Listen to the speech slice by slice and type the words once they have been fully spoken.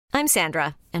I'm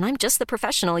Sandra, and I'm just the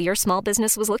professional your small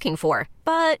business was looking for.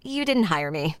 But you didn't hire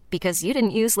me because you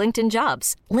didn't use LinkedIn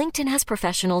Jobs. LinkedIn has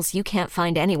professionals you can't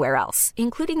find anywhere else,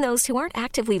 including those who aren't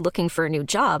actively looking for a new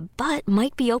job, but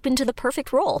might be open to the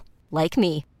perfect role, like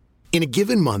me. In a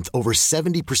given month, over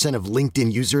 70% of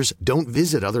LinkedIn users don't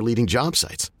visit other leading job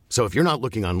sites. So if you're not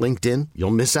looking on LinkedIn,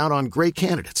 you'll miss out on great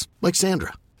candidates like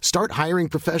Sandra. Start hiring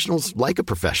professionals like a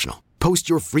professional. Post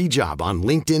your free job on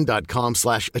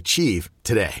linkedin.com/achieve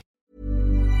today.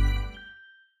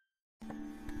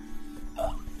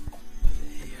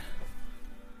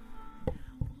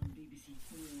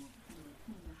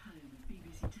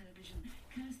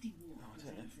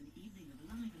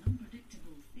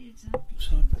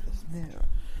 Should I put this nearer?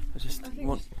 I just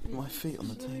want my feet on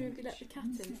the table. Maybe let the cat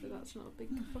in so that's not a big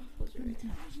kerfuffle during it.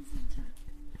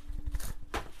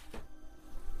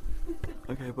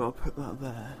 Okay, but I'll put that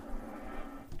there.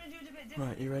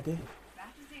 Right, you ready?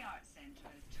 Battersea Arts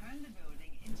Centre has turned the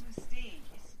building into a stage,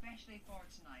 especially for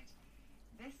tonight.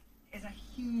 This is a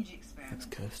huge experiment. That's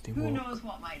Kirsty Who Walk. knows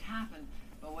what might happen,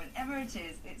 but whatever it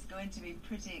is, it's going to be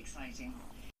pretty exciting.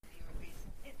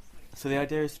 So the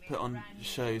idea is to put on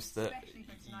shows that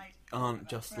aren't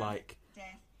just like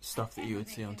stuff that you would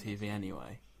see on TV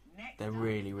anyway. They're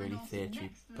really, really theatre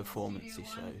performance-y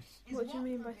shows. What do you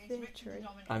mean by theatre?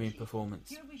 I mean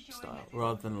performance style,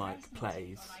 rather than like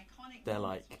plays. They're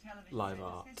like live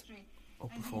art or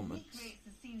performance.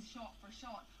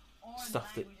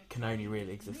 Stuff that can only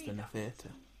really exist in a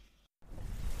theatre.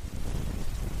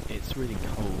 It's really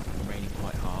cold and raining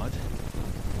quite hard,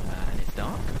 and it's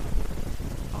dark.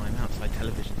 I'm outside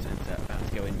Television Centre, about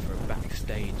to go in for a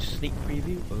backstage sneak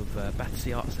preview of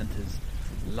Battersea Arts Centre's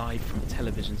Live from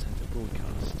Television Centre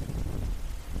broadcast.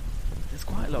 There's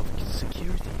quite a lot of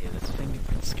security here. There's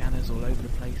fingerprint scanners all over the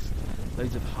place,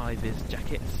 loads of high-vis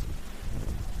jackets,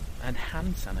 and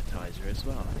hand sanitizer as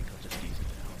well. I think I'll just use it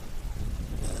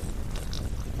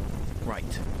now.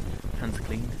 Right, hands are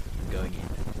clean, I'm going in.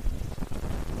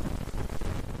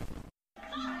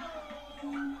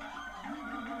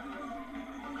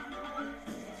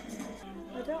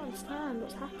 I don't understand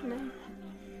what's happening.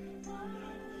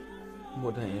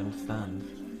 What don't you understand?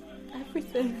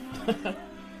 Everything.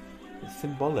 It's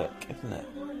symbolic, isn't it?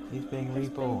 He's being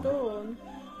reborn. Born.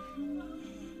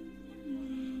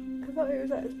 I thought it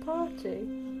was at his party.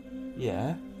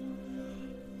 Yeah.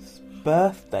 It's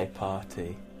birthday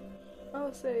party.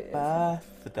 Oh, so it's...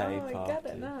 Birthday I party. get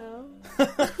it now.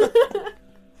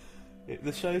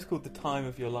 The show's called The Time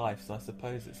of Your Life, so I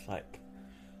suppose it's like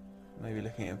maybe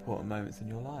looking at important moments in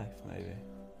your life, maybe.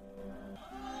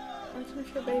 I just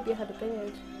wish your baby had a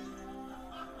beard.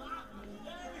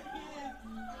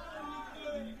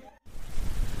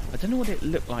 I don't know what it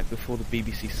looked like before the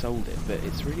BBC sold it, but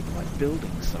it's really quite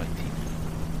building sitey.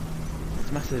 There's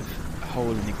a massive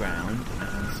hole in the ground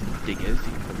and some diggers,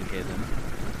 you can probably hear them.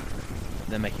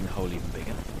 They're making the hole even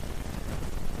bigger.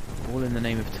 All in the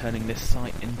name of turning this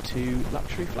site into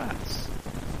luxury flats.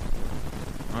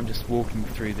 I'm just walking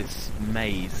through this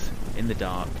maze in the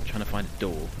dark, trying to find a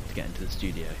door to get into the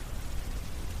studio.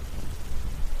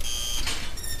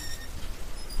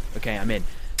 Okay, I'm in.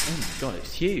 Oh my god,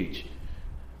 it's huge.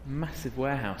 Massive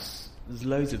warehouse. There's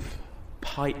loads of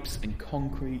pipes and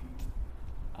concrete.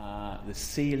 The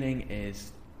ceiling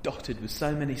is dotted with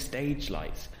so many stage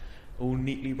lights, all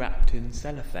neatly wrapped in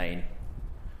cellophane,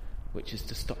 which is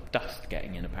to stop dust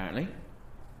getting in, apparently.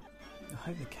 I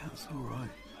hope the cat's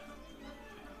alright.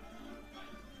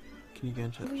 Can you go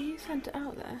and check? Well, you sent it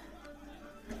out there.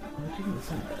 I didn't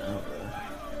send it out there.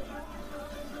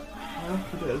 I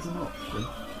offered it as an option.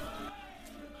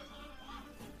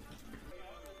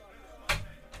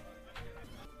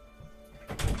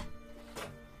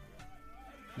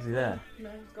 Is he there? No,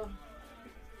 it's gone.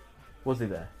 Was he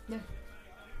there? No.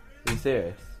 Are you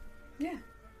serious? Yeah.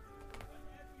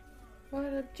 Why are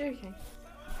they joking?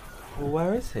 Well,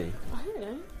 where is he? I don't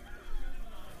know.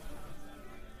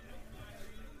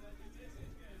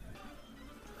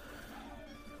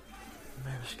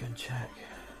 Maybe I should go and check.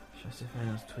 Should I see if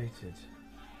anyone's tweeted?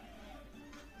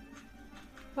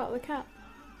 About the cat?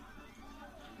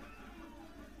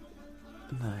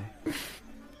 No.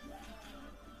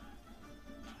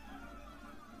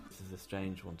 This is a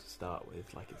strange one to start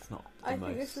with. Like, it's not the I most...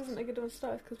 think this isn't a good one to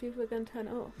start with because people are going to turn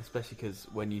it off. Especially because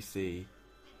when you see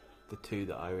the two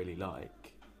that I really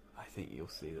like, I think you'll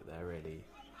see that they're really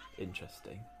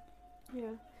interesting.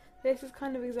 Yeah. This is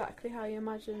kind of exactly how you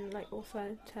imagine like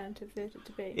alternative theatre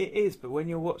to be. It is, but when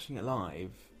you're watching it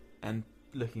live and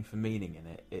looking for meaning in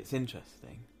it, it's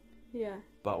interesting. Yeah.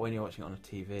 But when you're watching it on a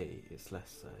TV, it's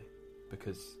less so.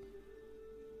 Because,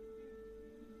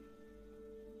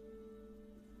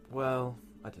 well,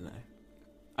 I don't know.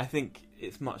 I think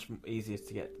it's much easier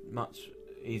to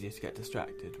get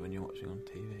distracted when you're watching on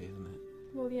TV, isn't it?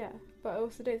 Well, yeah, but I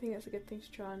also don't think it's a good thing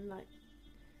to try and, like,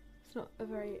 it's not a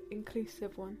very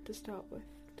inclusive one to start with,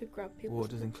 to grab people. What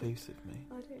does inclusive mean?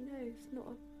 I don't know, it's not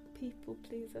a people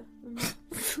pleaser.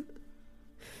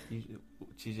 You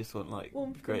just want, like,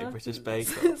 One for Great the British masses.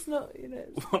 Bake Off. It's not, you know,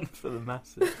 One for the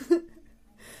masses.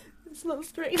 it's not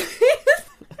strictly.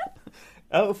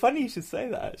 Oh, funny you should say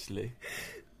that, actually.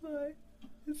 Why?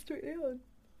 It's strictly on.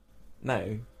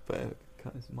 No, but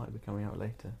it might be coming out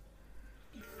later.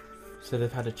 So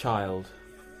they've had a child,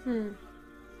 and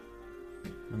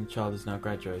the child has now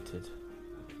graduated.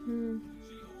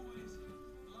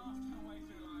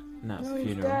 Now it's No, a he's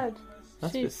funeral. dead.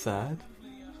 That's a bit sad.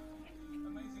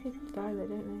 People die though,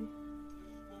 don't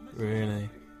Really?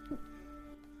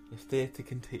 If theatre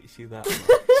can teach you that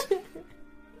much.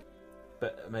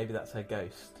 But maybe that's her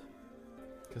ghost.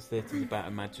 Because theatre's about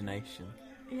imagination.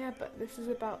 they? Yeah, but this is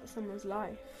about someone's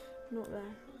life, not their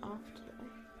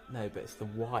afterlife. No, but it's the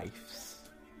wife's.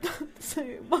 So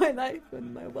my life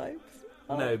and my wife's.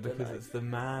 No, because afterlife. it's the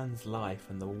man's life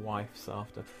and the wife's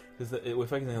after. Because we're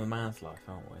focusing on the man's life,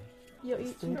 aren't we? You're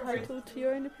It's each theatre. entitled to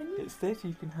your own opinion. It's theatre,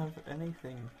 you can have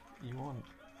anything you want.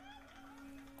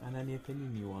 And any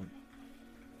opinion you want.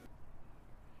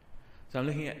 So I'm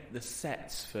looking at the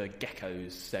sets for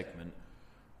Gecko's segment,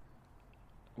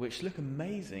 which look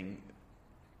amazing.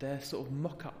 They're sort of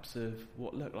mock-ups of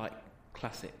what look like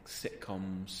classic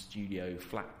sitcom studio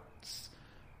flats.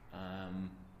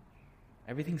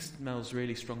 Everything smells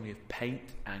really strongly of paint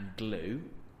and glue.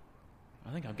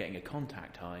 I think I'm getting a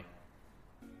contact high.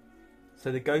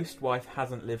 So the ghost wife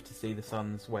hasn't lived to see the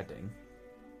son's wedding.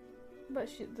 But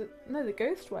the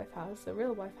ghost wife has. The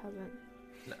real wife hasn't.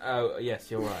 Oh, yes,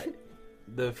 you're right.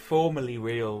 The formerly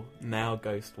real, now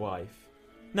ghost wife.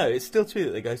 No, it's still true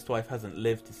that the ghost wife hasn't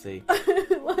lived to see.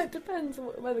 Well, it depends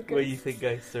whether ghosts Where you think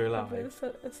ghosts are have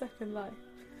alive. a second life.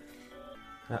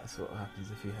 That's what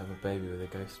happens if you have a baby with a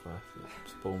ghost wife.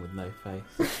 It's born with no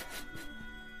face.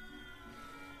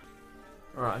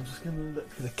 Alright, I'm just going to look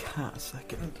for the cat a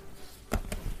second.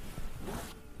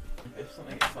 If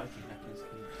something exciting happens,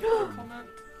 can you comment?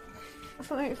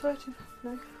 Something exciting.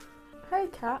 No. Hey,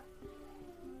 cat.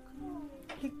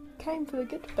 He came for the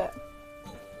good bit.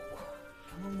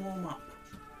 Come and warm up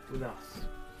with us.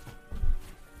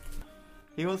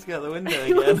 He wants to get out the window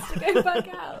He again. wants to go back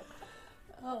out.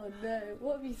 Oh no,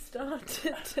 what have you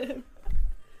started to?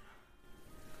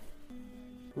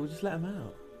 We'll just let him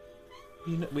out.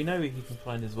 We know he can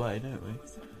find his way, don't we?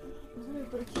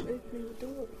 We've got to keep opening the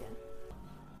door again.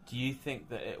 Do you think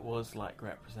that it was like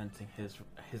representing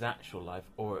his actual life,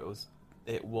 or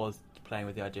it was playing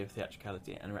with the idea of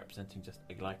theatricality and representing just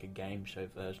like a game show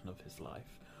version of his life?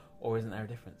 Or isn't there a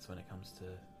difference when it comes to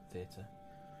theatre?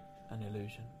 An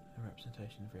illusion, a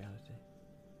representation of reality?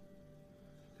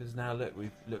 Because now look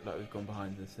like we've gone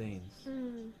behind the scenes.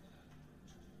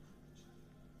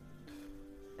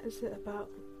 Is it about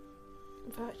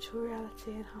virtual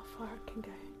reality and how far it can go?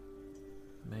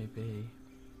 Maybe.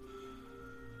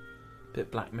 Bit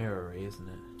Black Mirror-y, isn't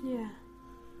it? Yeah.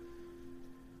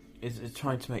 Is it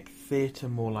trying to make theatre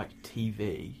more like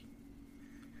TV,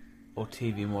 or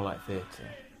TV more like theatre?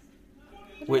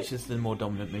 Which is the more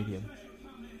dominant medium?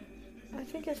 I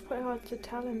think it's quite hard to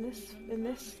tell in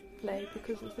this play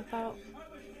because it's about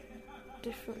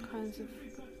different kinds of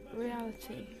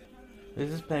reality. This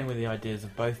is playing with the ideas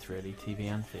of both, really, TV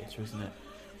and theatre, isn't it?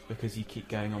 Because you keep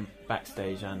going on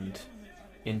backstage and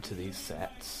into these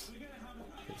sets.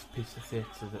 It's a piece of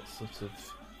theatre that sort of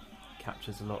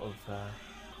captures a lot of,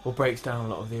 or breaks down a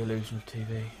lot of the illusion of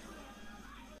TV.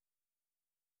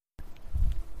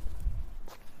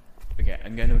 Okay,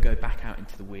 I'm going to go back out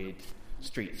into the weird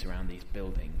streets around these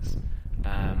buildings.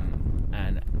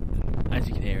 And as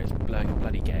you can hear, it's blowing a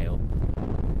bloody gale.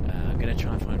 I'm going to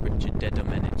try and find Richard De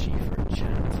Domenici for a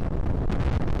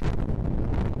chat.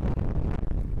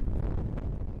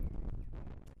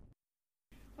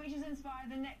 Which has inspired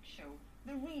the next show,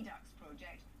 The Redux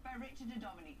Project by Richard De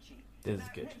Domenici. This is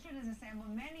good. Richard has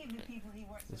assembled many of the people he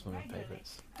works This is with one of my regularly,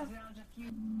 favourites. as well as a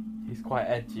few. He's quite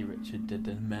edgy, Richard De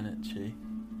Domenici.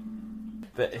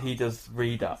 But he does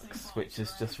Redux, which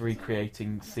is just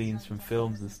recreating scenes from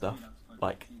films and stuff,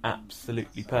 like,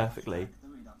 absolutely perfectly.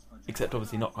 Except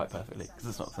obviously not quite perfectly, because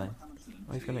it's not the same.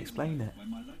 Well, he's going to explain it.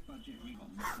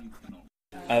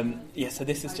 So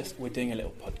this is just, we're doing a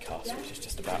little podcast which is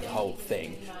just about the whole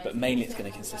thing, but mainly it's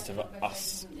going to consist of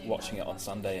us watching it on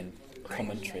Sunday and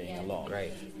commentarying along.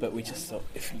 Great. But we just thought,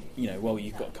 if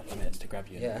you've got a couple of minutes to grab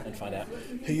you Yeah. and find out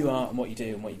who you are and what you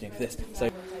do and what you're doing for this.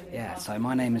 So Yeah, so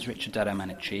my name is Richard De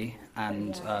Domenici,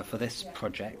 and for this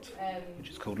project, which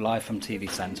is called Live from TV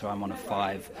Centre, I'm one of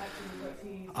 5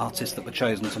 artists that were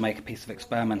chosen to make a piece of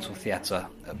experimental theatre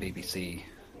at BBC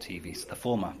TV, the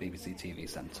former BBC TV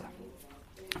Centre.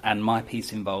 And my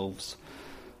piece involves,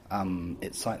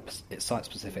 it's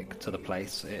site-specific to the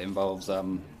place. It involves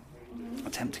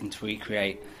attempting to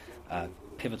recreate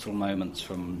pivotal moments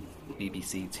from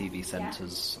BBC TV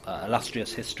Centre's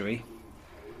illustrious history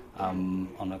on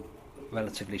a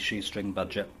relatively shoestring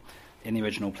budget in the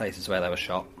original places where they were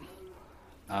shot,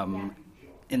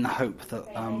 in the hope that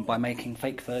by making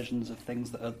fake versions of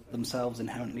things that are themselves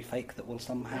inherently fake, that will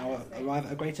somehow arrive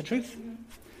at a greater truth.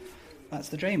 That's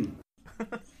the dream.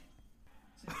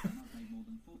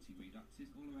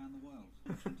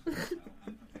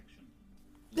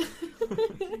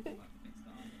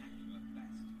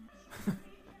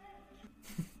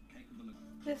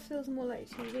 This feels more like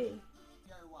TV.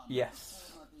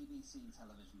 yes. BBC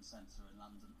television centre in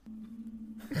London.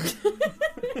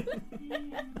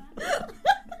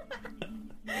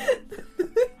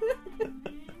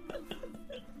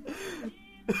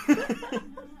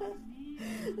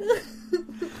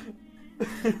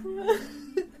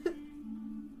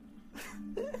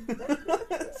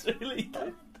 That's really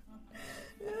good.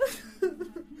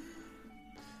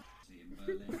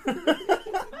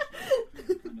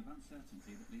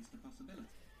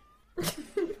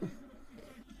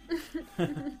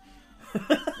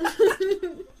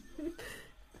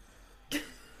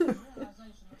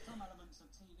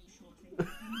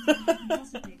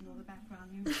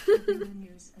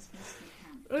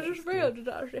 I just realised did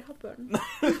that actually happen.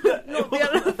 Not the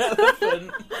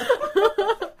elephant.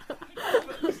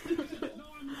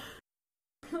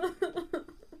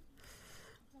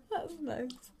 That's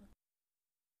nice.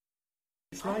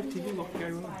 It's live TV, what can go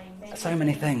wrong? So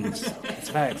many things. It's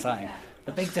very exciting.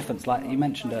 The big difference, like you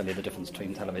mentioned earlier, the difference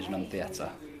between television and theatre,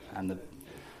 and I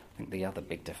think the other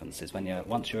big difference is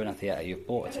once you're in a theatre, you've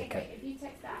bought a ticket,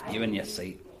 you're in your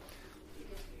seat.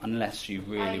 Unless you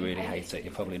really, really hate it,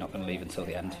 you're probably not going to leave until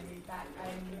the end.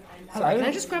 Hello. Can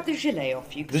I just grab the gilet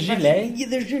off you? The gilet? Yeah,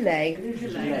 the gilet. The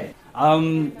gilet.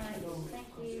 On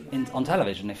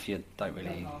television, if you don't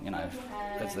really,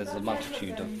 there's a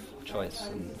multitude of choice,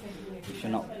 and if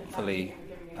you're not fully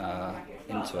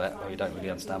into it, or you don't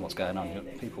really understand what's going on,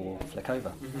 people will flick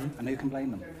over, and who can blame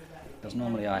them? Because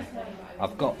normally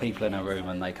I've got people in a room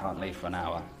and they can't leave for an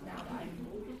hour,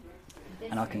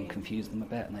 and I can confuse them a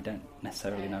bit, and they don't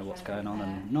necessarily know what's going on,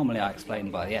 and normally I explain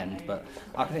by the end, but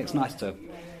I think it's nice to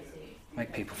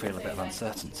make people feel a bit of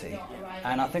uncertainty,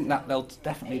 and I think that there'll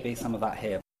definitely be some of that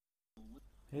here.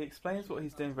 He explains what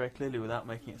he's doing very clearly without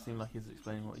making it seem like he's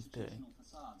explaining what he's doing.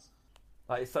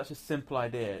 Like, it's such a simple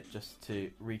idea just to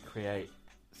recreate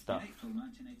stuff.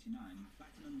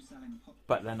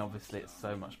 But then obviously it's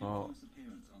so much more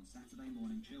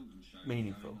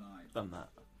meaningful than that.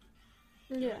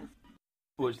 Yeah.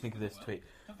 What do you think of this tweet?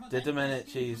 De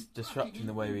Domenici's disrupting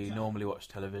the way we normally watch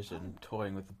television,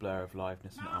 toying with the blur of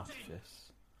liveness and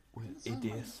artifice, with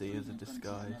idiocy as a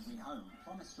disguise.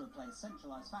 I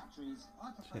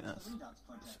think that's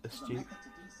astute.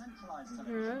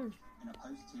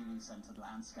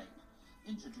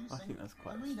 I think that's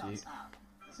quite astute.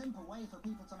 Do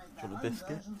you want a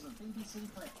biscuit?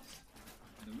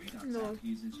 No.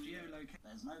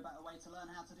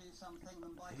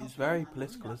 He's very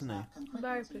political, isn't he?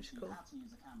 Very political.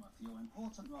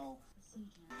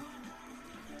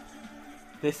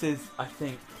 This is, I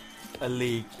think, a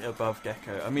league above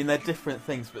Gecko. I mean, they're different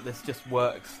things, but this just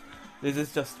works. This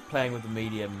is just playing with the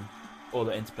medium, or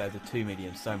the interplay of the two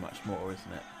mediums, so much more,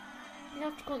 isn't it? You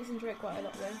have to concentrate quite a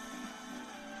lot though.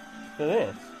 For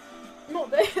this?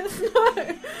 Not this, no!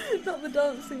 Not the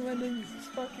dancing men in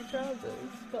sparky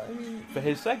trousers, but I mean... For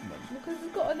his segment? Because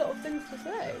he's got a lot of things to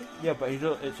say. Yeah, but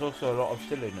it's also a lot of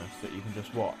silliness that you can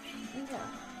just watch. Yeah.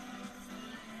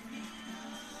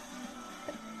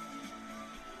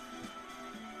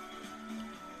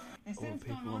 All the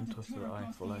people on Twitter at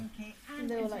I follow.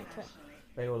 They all liked it.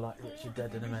 They all like Richard De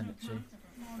Domenici.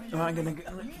 Oh, I'm going to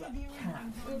go look for that cat.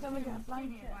 We're going to get a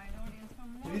blanket.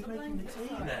 Who's making the tea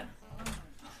then?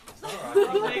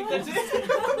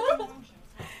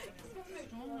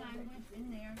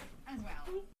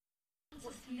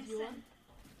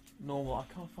 Normal, I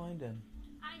can't find him.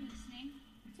 I'm listening.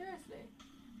 Seriously?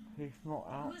 He's not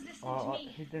out. Who's listening to me?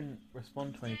 He didn't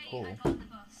respond to any Today call. I got on the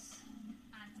bus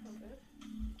and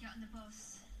got on the bus.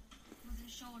 Wasn't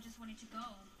sure, just wanted to go.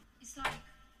 It's like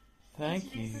Thank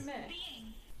you. being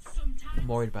so I'm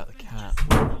worried about the cat.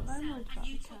 I'm worried about the cat.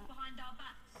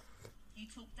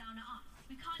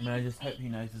 I mean, I just hope he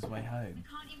knows his way home.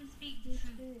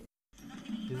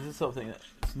 This is the sort of thing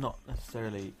that's not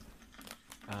necessarily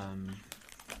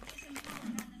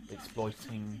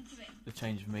exploiting the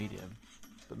change of medium,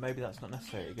 but maybe that's not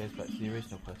necessary. It goes back to the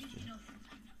original question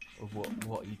of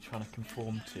what are you trying to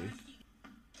conform to?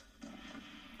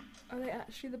 Are they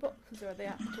actually the boxers, or are they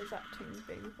actors acting as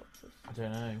being the boxers? I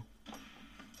don't know.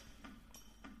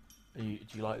 Do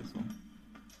you like this one?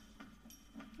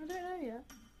 I don't know yet.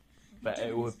 But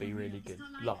it would be really good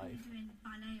live,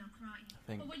 I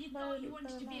think.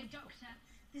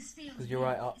 Because you're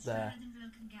right up there.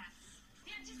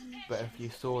 But if you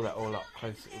saw that all up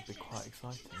close, it would be quite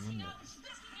exciting, wouldn't it?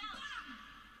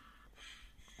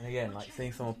 And again, like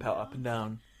seeing someone pelt up and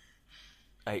down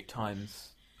 8 times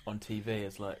on TV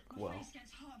is like, well,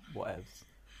 whatevs.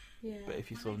 Yeah. But if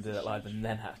you saw them do that live and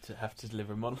then have to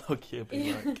deliver a monologue, you'd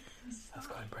be like, that's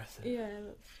quite impressive. Yeah,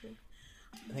 that's true.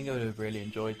 I think I would have really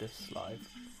enjoyed this live.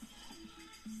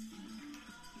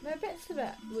 There are bits of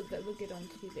it that were good on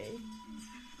TV.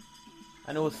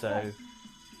 And also,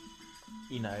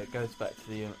 you know, it goes back to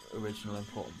the original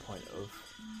important point of,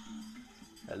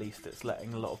 at least it's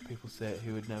letting a lot of people see it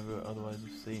who would never otherwise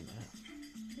have seen it.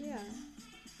 Yeah.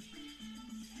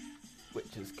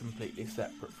 Which is completely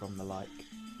separate from the, like,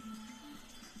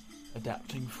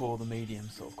 adapting for the medium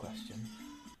sort of question.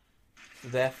 So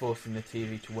they're forcing the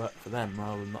TV to work for them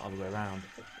rather than the other way around.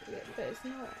 Yeah, but it's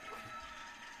not.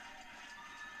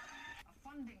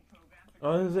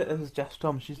 Oh, is it? This is Jess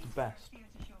Tom. She's the best.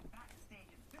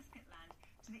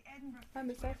 I'm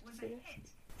excited to see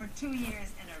this. For 2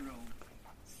 years in a row.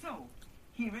 So,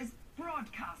 here is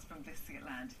broadcast from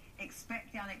Biscuitland.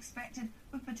 Expect the unexpected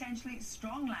with potentially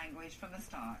strong language from the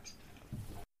start.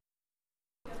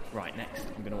 Right, next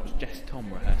I'm going to watch Jess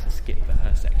Tom rehearse a skit for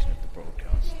her section of the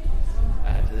broadcast.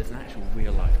 So there's an actual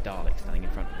real-life Dalek standing in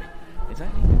front of me. It's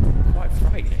actually quite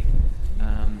frightening.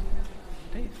 I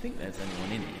don't think there's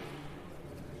anyone in it.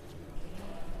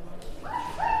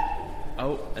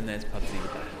 Oh, and there's Pudsey the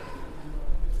Bear.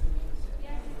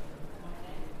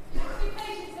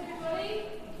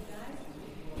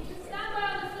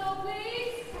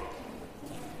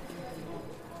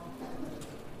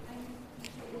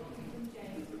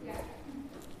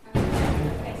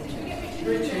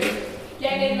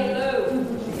 Get in the loo.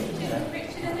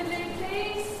 Richard in the loo,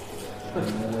 please.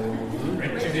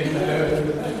 Richard in the loo.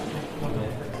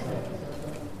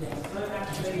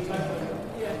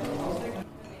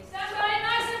 Stand by,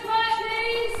 nice and quiet,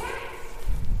 please.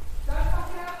 Don't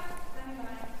fuck it up. Stand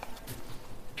by.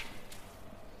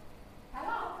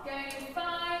 Hello. Going in 5.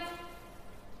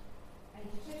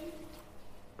 82.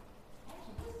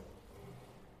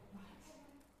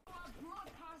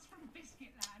 Broadcast from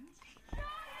Biscuitland.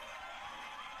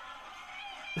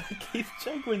 Keith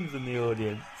Chegwin's in the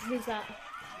audience. Who's that?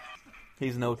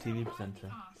 He's an old TV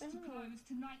presenter. To close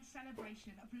tonight's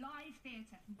celebration of live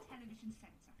theatre from Television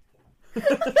Centre. I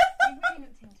really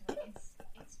looked into it.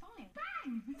 It's fine.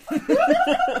 Bang!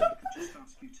 Just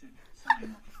ask you to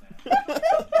sign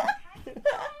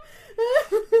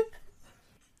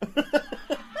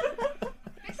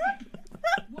Listen,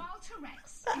 while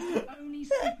Tourette's is the only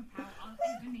superpower I'll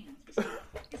ever need, it's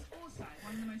also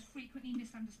one of the most frequently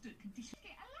misunderstood conditions.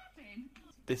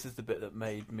 This is the bit that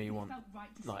made me want, Right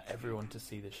like, everyone to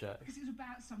see the show. Because it was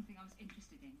about something I was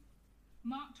interested in.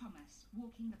 Mark Thomas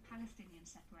walking the Palestinian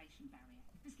separation barrier.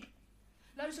 Biscuit.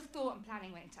 Loads of thought and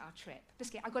planning went into our trip.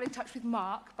 Biscuit, I got in touch with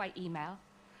Mark by email.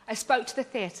 I spoke to the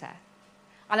theatre.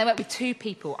 And I went with 2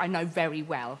 people I know very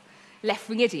well. Left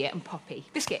Wing Idiot and Poppy.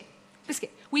 Biscuit.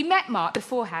 We met Mark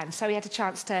beforehand, so he had a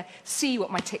chance to see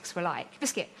what my tics were like.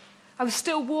 Biscuit. I was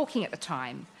still walking at the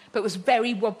time, but was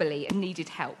very wobbly and needed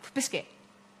help. Biscuit.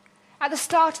 At the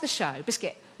start of the show,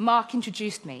 Biscuit, Mark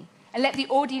introduced me and let the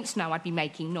audience know I'd be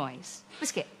making noise.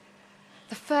 Biscuit.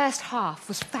 The first half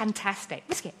was fantastic.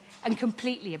 Biscuit. And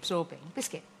completely absorbing.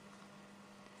 Biscuit.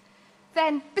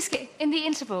 Then, Biscuit, in the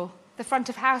interval, the front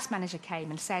of house manager came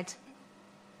and said,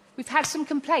 "We've had some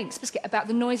complaints, Biscuit, about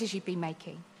the noises you've been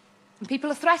making. And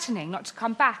people are threatening not to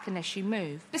come back unless you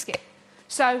move. Biscuit.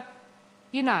 So,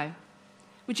 you know,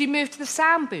 would you move to the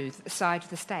sound booth at the side of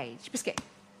the stage? Biscuit."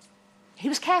 He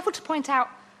was careful to point out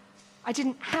I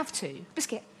didn't have to,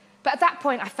 Biscuit. But at that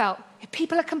point I felt, if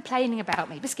people are complaining about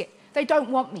me, Biscuit, they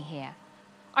don't want me here.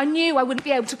 I knew I wouldn't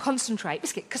be able to concentrate,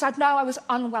 Biscuit, because I'd know I was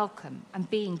unwelcome and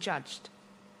being judged.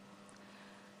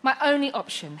 My only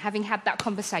option, having had that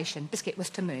conversation, Biscuit,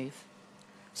 was to move.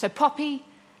 So Poppy,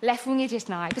 Left Wing Idiot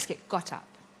and I, Biscuit, got up.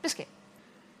 Biscuit.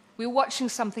 We were watching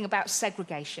something about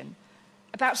segregation,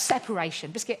 about separation,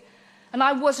 Biscuit. and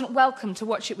I wasn't welcome to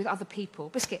watch it with other people.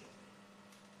 Biscuit.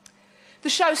 The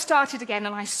show started again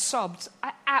and I sobbed.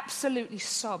 I absolutely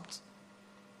sobbed.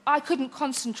 I couldn't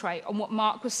concentrate on what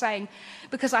Mark was saying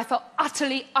because I felt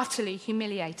utterly, utterly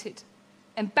humiliated,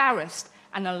 embarrassed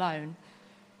and alone.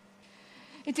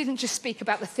 It didn't just speak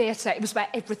about the theatre, it was about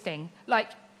everything. Like,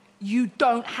 you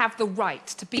don't have the right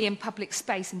to be in public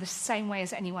space in the same way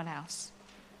as anyone else.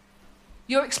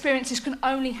 Your experiences can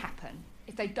only happen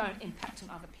if they don't impact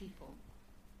on other people.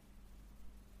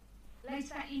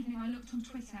 Later that evening, I looked on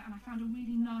Twitter and I found a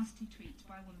really nasty tweet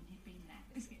by a woman who'd been there.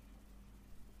 Biscuit.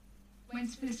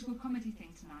 Went to political comedy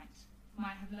thing tonight.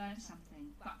 Might have learned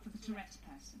something, but for the Tourette's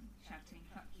person, shouting,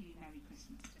 "Fuck you, Merry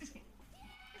Christmas." Biscuit.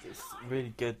 It's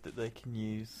really good that they can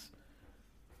use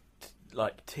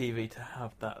like TV to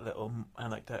have that little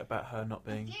anecdote about her not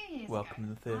being welcome in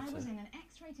the theatre. I was in an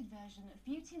X-rated version of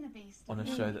Beauty and the Beast on a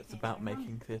show that's about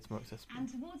making theatre more accessible. And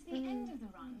towards the end of the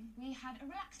run, we had a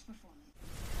relaxed performance.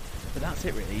 But that's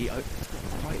it really. It's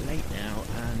quite late now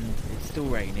and it's still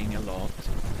raining a lot.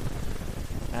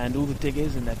 And all the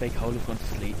diggers in their big hole have gone to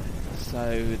sleep.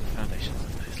 So the foundations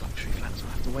of those luxury flats will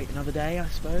have to wait another day, I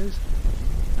suppose.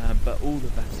 But all the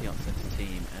Battersea Arts Centre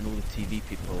team and all the TV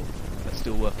people are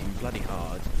still working bloody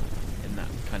hard in that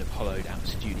kind of hollowed out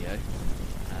studio.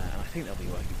 And I think they'll be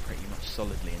working pretty much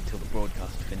solidly until the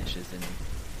broadcast finishes in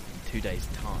 2 days'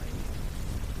 time.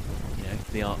 You know,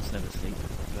 the arts never sleep,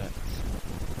 but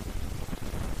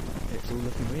it's all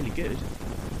looking really good.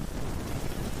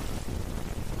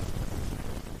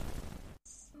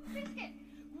 Biscuit!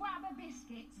 Grab a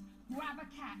biscuit, grab a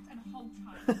cat and hold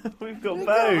tight. We've got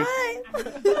both! I'm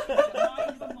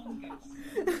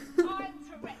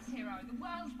Tourette's Hero, the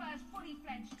world's first fully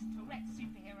fledged Tourette's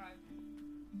superhero.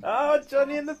 Oh,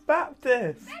 Johnny and the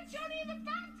Baptist! They're Johnny and the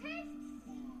Baptists!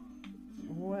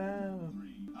 Wow.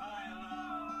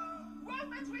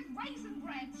 Romans with raisin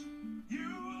bread.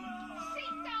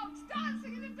 Sheepdogs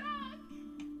dancing in the dark.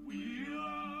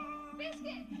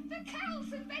 Biscuit, the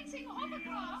cows inventing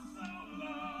hovercraft.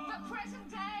 But present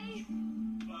day.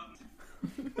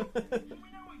 We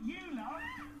know what you love.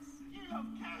 You love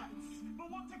cats. But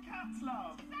what do cats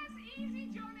love? That's easy,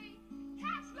 Johnny.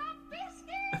 Cats love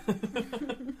biscuits.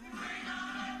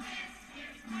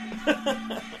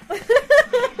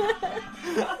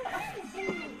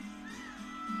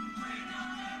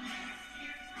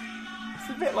 It's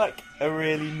a bit like a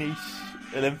really niche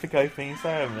Olympic opening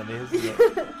ceremony, isn't it?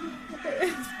 It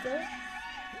is good.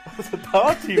 That's a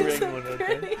party ring one, I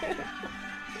think.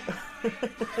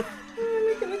 Oh,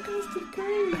 look at the custard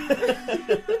cream.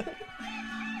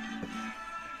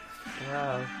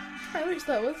 Wow. I wish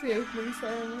that was the opening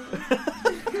ceremony.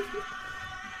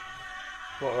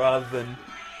 What, rather than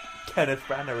Kenneth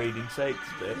Branagh reading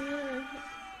Shakespeare? Yeah.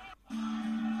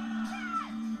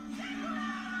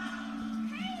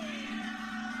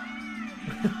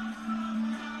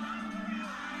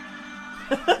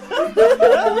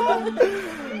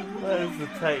 There's the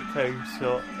take-home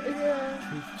shot.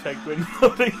 Yeah. He's Chegwin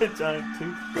holding a giant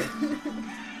toothbrush.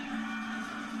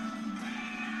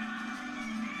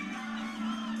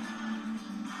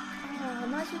 Oh,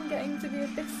 imagine getting to be a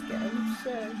biscuit on the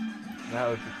show. That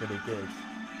would be pretty good.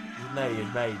 You know you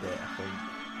made it, I think.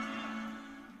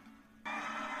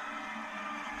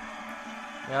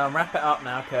 Yeah, wrap it up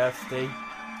now, Kirsty.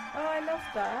 Oh, I love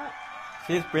that.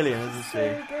 She is brilliant, isn't she?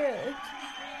 So good.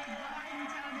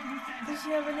 Does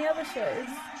she have any other shows?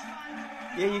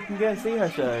 Yeah, you can go and see her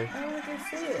show. I want to go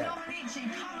see it.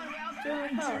 Do you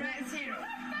want to come?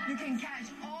 You can catch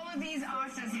all of these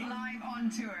artists live on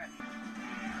tour.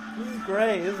 This is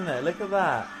great, isn't it? Look at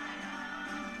that.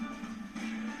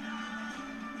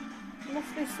 It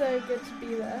must be so good to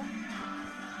be there.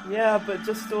 Yeah, but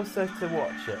just also to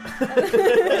watch it.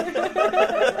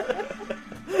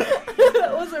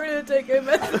 That wasn't really a take-home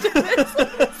message of this.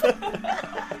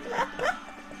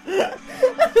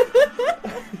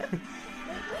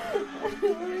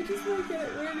 We're just making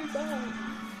it really bad.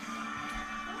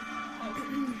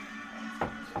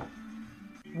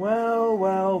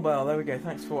 Well, there we go.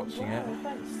 Thanks for watching it.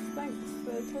 Thanks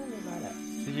for telling me about it.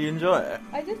 Did you enjoy it?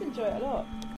 I did enjoy it a lot.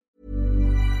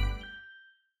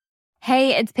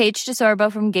 Hey, it's Paige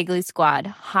DeSorbo from Giggly Squad.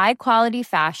 High quality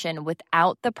fashion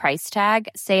without the price tag.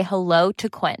 Say hello to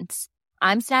Quince.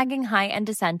 I'm snagging high-end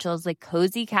essentials like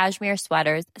cozy cashmere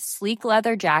sweaters, sleek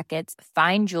leather jackets,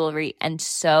 fine jewelry, and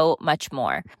so much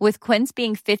more. With Quince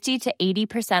being 50 to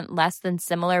 80% less than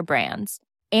similar brands.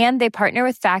 And they partner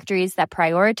with factories that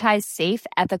prioritize safe,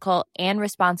 ethical, and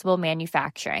responsible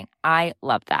manufacturing. I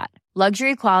love that.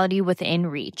 Luxury quality within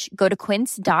reach. Go to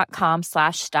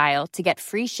quince.com/style to get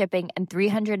free shipping and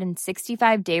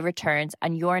 365-day returns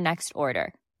on your next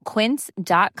order.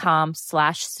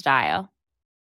 quince.com/style.